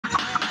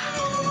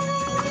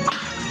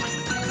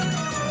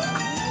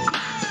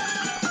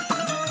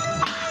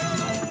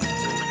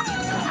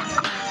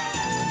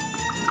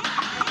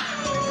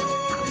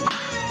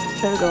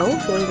There we go.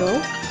 There we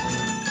go.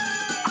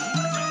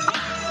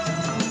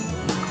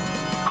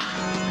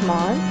 Come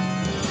on.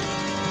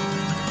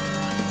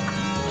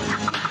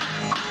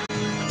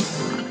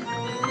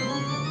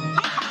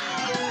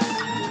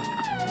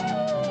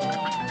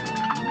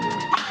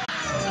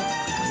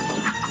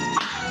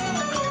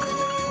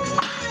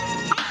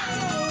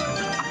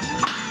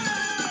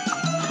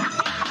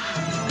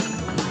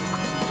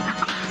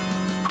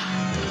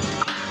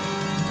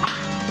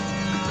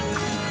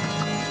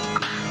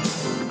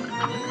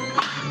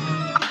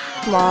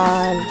 Come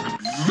on.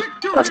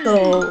 Let's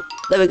go.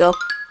 There we go.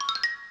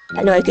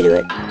 I know I could do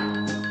it.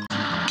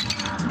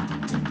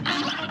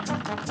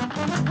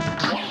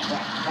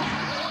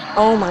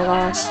 Oh my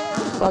gosh.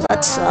 Well,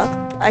 that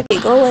sucked. Okay,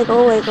 go away,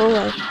 go away, go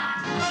away.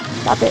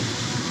 Stop it.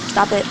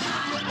 Stop it.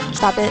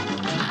 Stop it.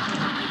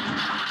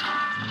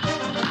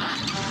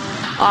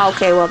 Oh,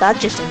 okay, well, that's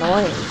just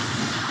annoying.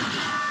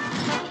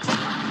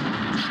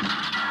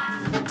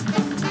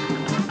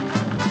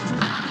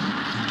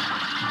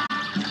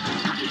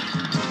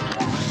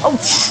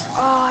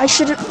 Oh, I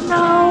should have.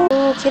 No,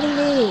 kidding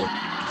me.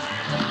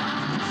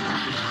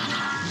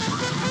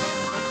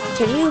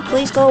 Can you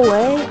please go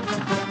away?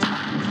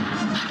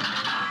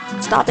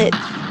 Stop it.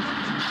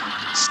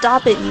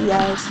 Stop it, you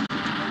guys.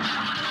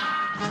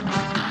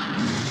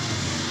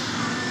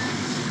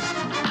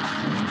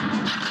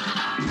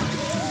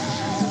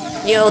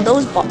 Yo,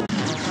 those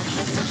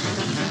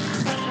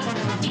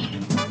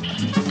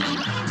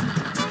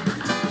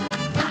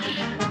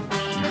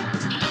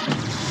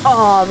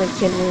oh, they're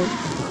kidding me.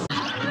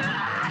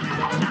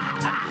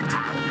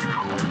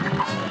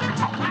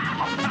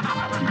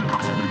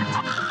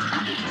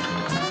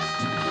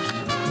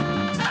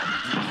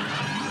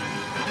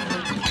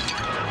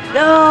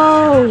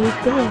 No, you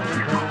didn't.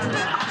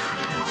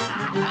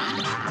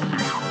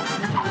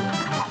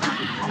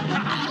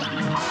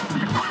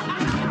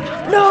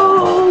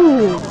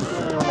 No!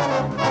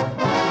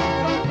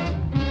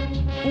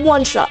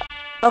 One shot.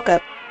 Okay.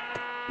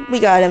 We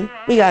got him.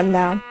 We got him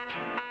now.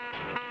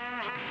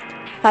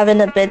 Having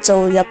a bit,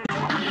 so yep.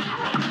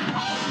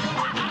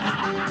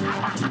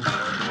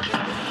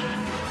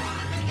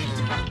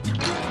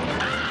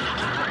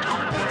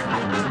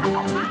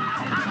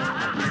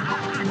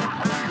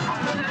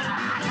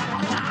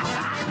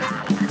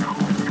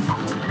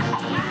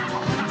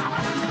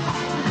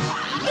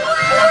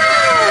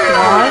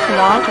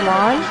 Come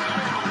on.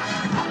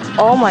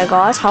 Oh my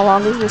gosh, how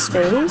long is this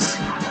phase?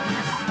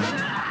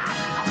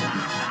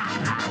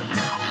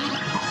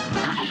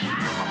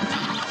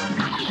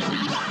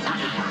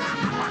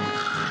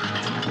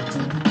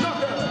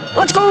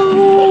 Let's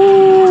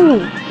go!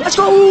 Let's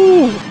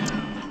go!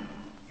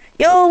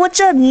 Yo, what's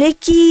up,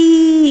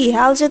 Nikki?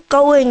 How's it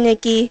going,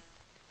 Nikki?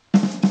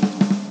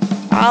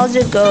 How's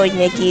it going,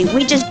 Nikki?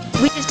 We just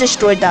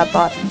destroyed that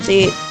bot.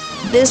 See,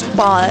 this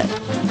bot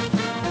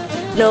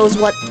knows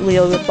what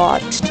Leo the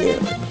bots do.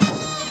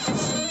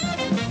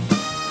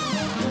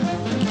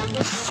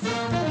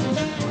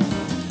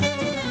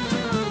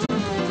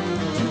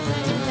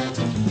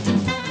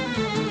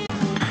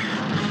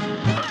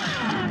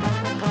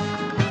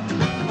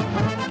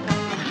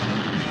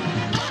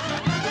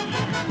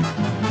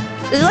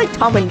 This is like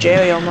Tom and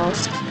Jerry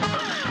almost.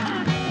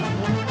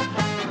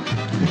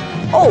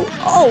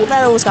 Oh,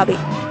 that almost got me.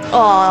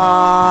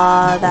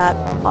 Aw, that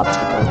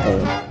popsicle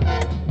thing.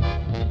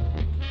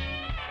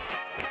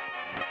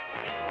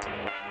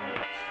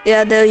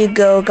 Yeah, there you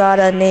go. Got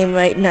a name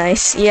right.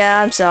 Nice.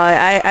 Yeah, I'm sorry.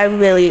 I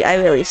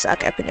really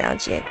suck at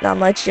pronouncing it. Not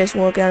much. Just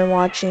working on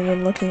watching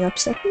and looking up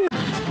stuff.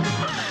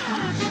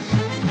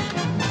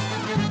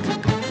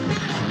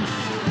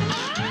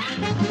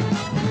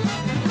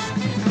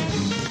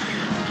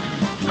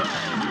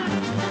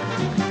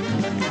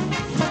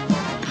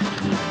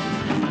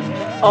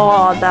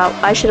 Oh, that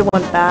I should have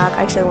went back.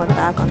 I should have went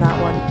back on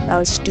that one. That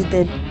was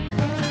stupid.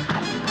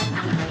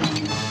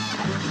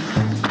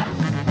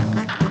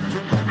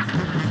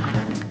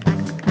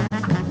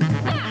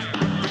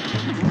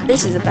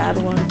 This is a bad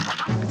one.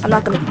 I'm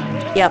not gonna.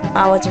 Yep,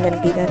 I wasn't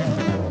gonna beat it.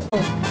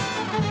 Oh.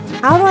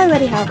 How do I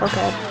already have?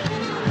 Okay.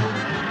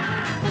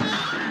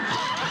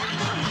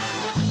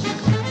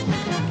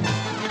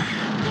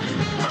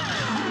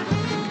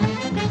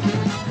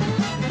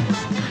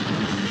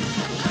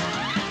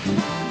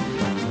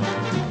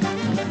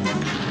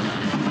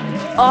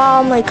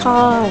 Oh my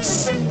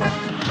gosh.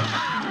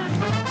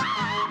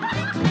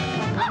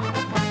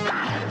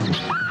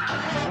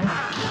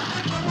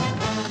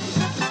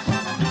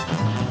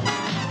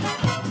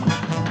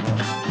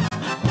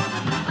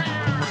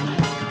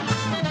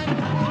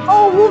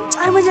 Oh, whoops,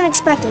 I wasn't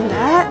expecting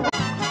that.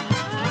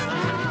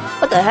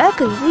 What the heck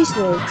is these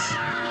things?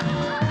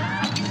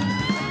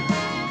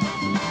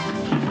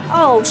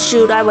 Oh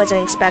shoot, I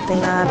wasn't expecting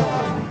that.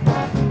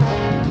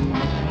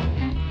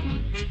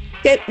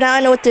 Okay, now I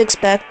know what to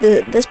expect.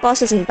 This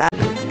boss isn't bad.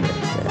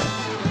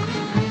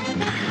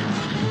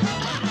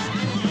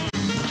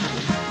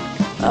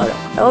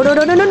 Oh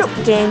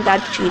no. Game,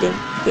 that's cheating.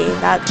 Game,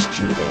 that's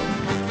cheating.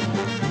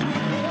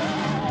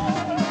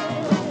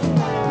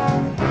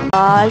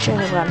 I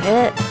shouldn't have run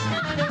hit.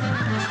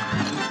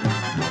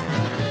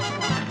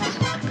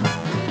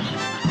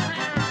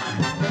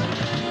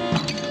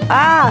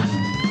 Ah!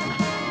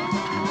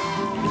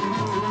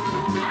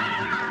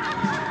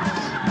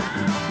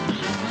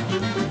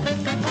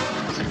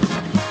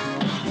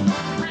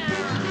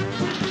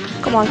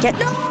 Come on, get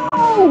no!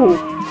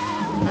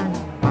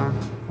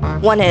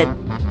 One hit.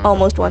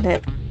 Almost one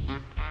hit.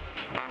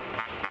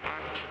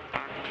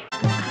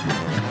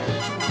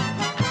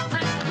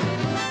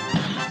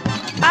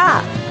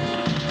 Ah!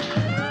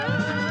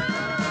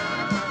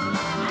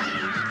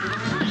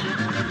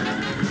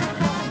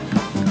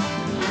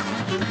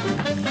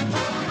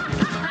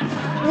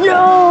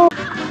 No!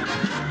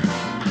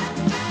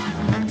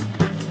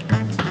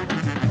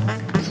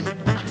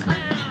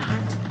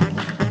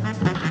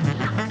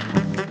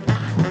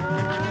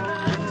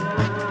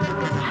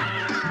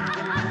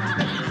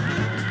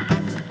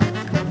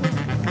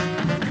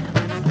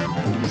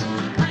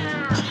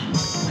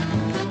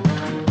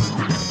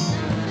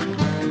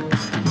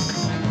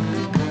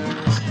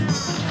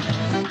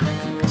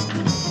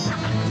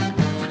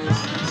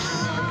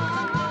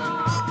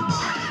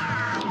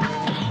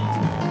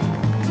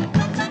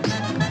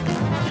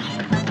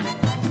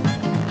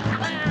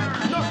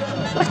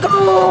 Let's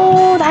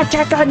go! That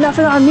cat got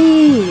nothing on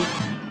me!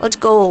 Let's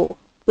go.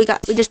 We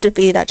just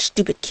defeated that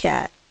stupid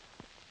cat.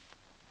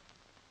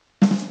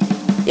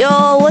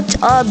 Yo, what's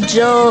up,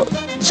 Joe?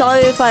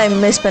 Sorry if I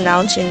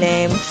mispronounce your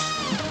name.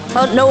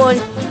 Oh,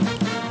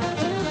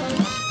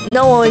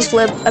 no worries,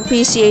 Flip.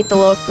 Appreciate the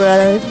look,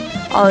 brother.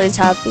 Always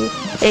happy.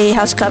 Hey,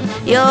 how's cup?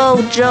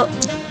 Yo, Joe.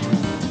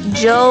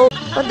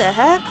 What the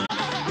heck?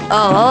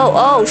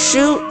 Oh,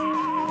 shoot.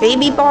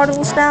 Baby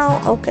bottles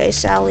now? Okay,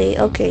 Sally.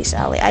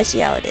 I see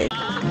how it is.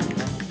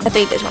 I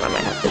think this one I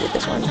might have to do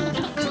this one.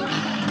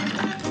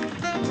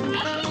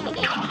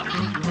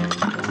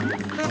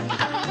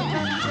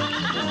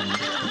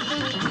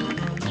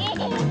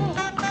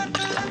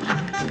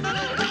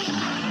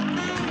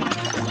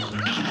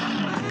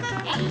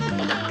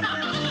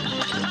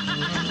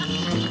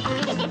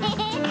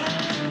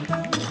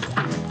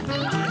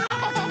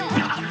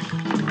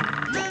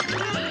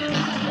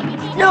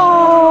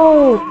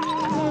 No!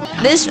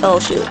 Oh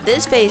shoot,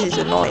 this phase is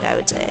annoying, I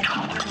would say.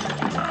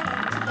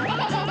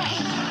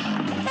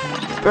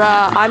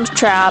 Bruh, I'm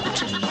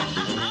trapped.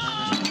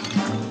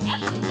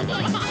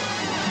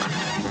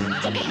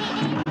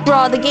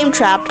 Bruh, the game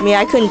trapped me.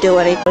 I couldn't do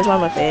anything. It was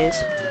on my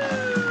face.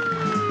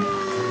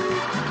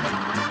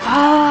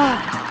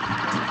 Ah!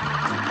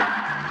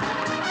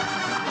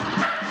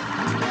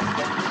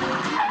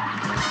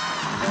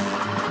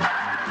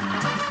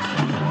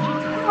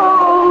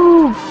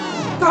 Oh!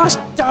 Gosh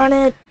darn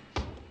it!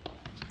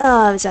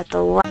 Oh, I was at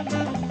the last.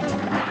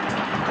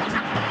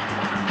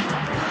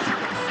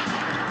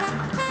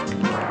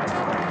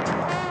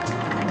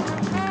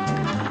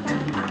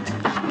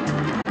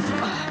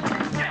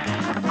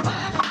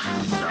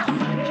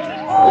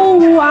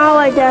 Oh wow,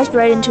 I dashed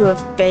right into a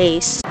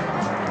face.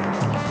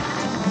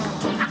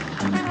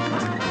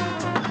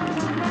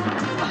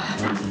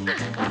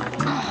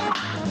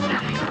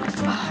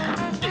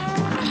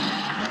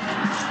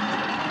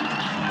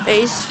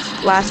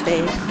 Last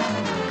phase.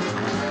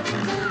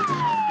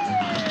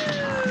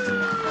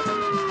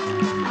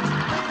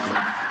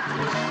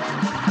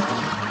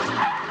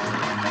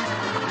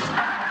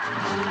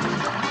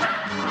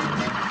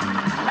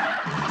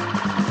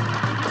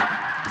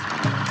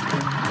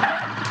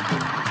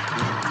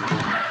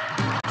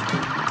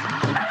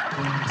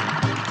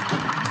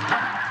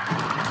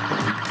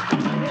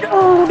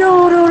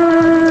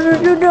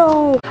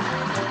 No.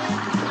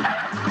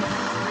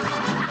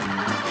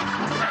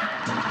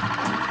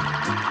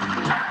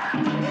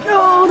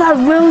 No, that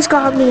rose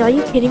got me. Are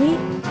you kidding me?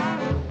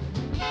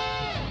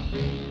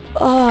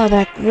 Oh,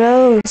 that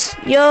rose.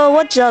 Yo,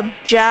 what's up,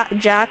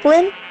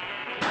 Jacqueline?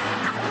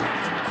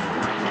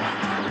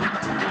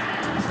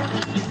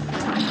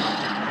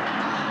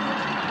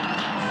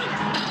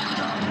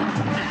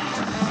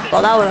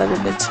 Well, that would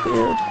have been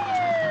screwed.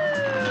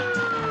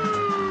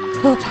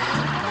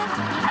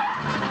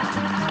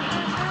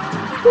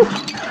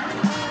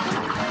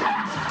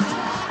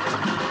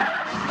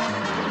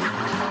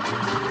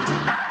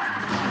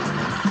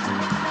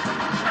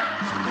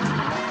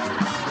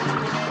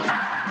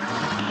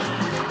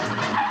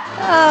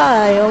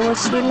 I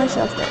almost screwed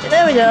myself there.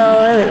 There we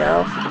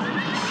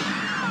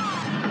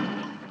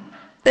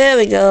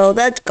go.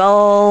 Let's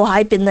go.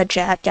 Hype in the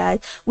chat, guys.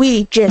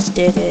 We just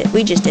did it.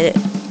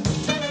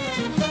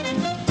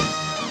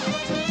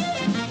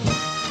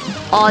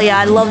 Oh yeah,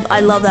 I love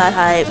that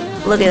hype.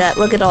 Look at that.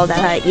 Look at all that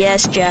hype.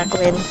 Yes,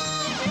 Jacqueline.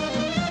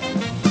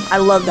 I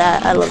love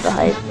that. I love the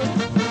hype.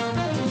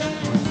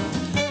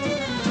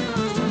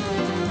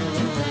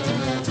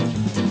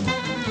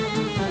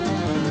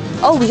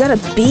 Oh, we got a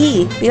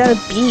B. We got a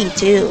B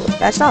too.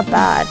 That's not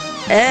bad.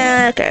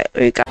 Okay,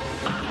 we got.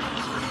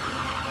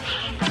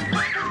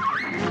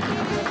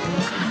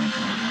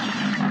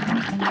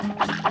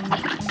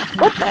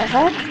 What the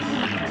heck?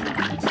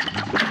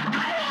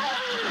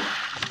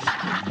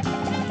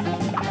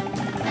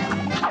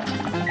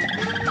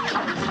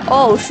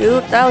 Oh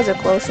shoot, that was a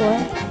close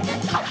one.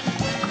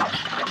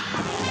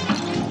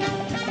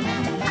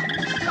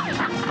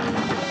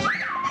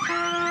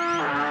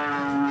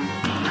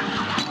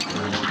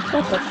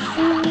 What the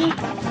freak?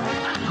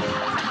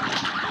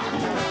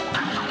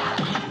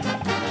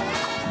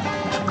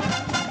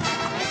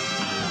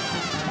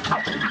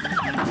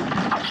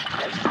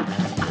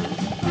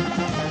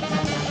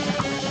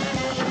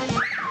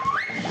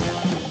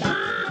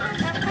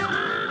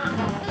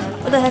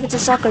 What the heck is a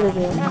soccer to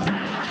do?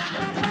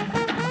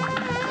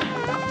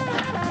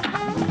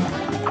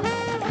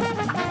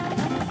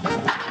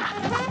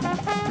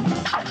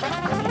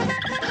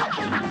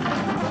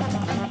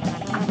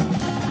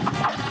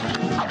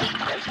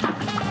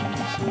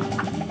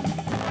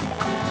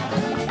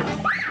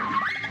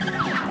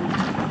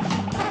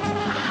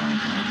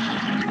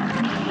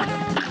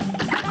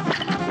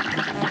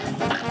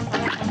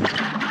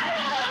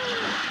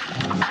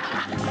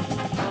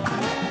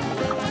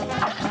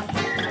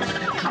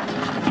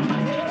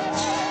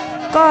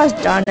 Gosh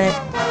darn it.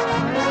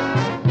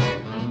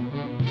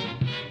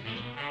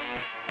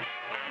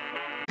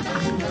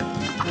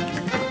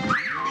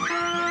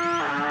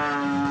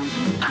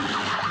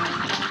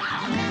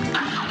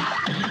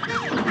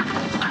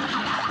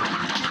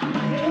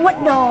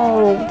 What?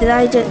 No! Did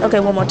I just... Okay,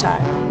 one more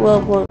time.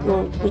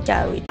 We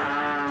gotta read.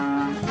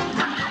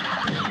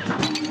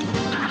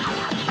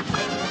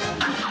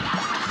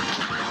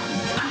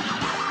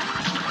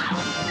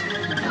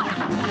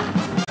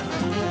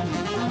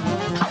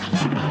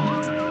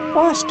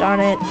 Gosh darn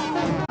it.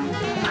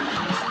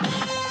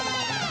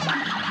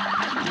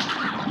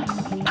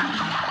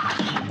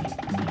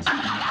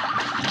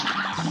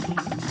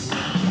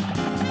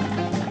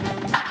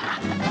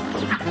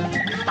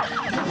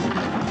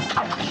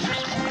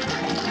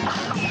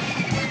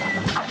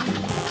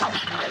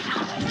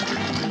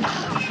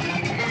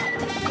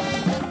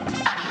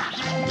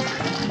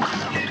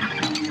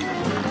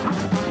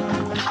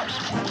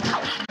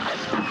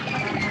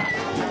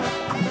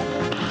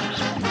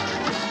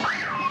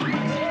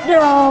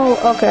 No!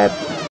 Okay.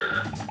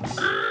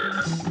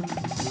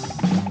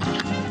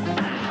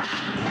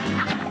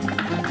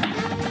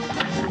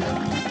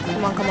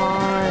 Come on, come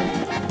on.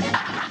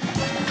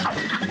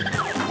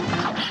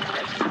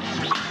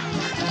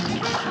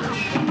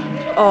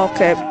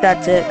 Okay,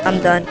 that's it. I'm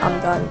done. I'm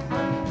done.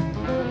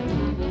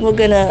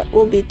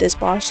 We'll beat this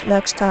boss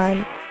next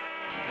time.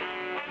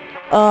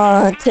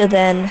 Till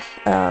then,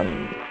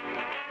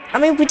 I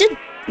mean, we did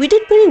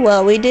pretty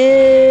well. We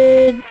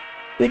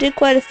did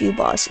quite a few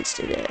bosses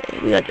today.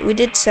 We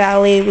did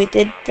Sally, we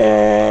did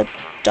the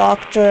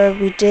doctor,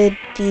 we did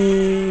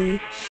the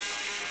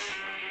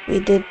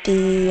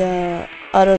other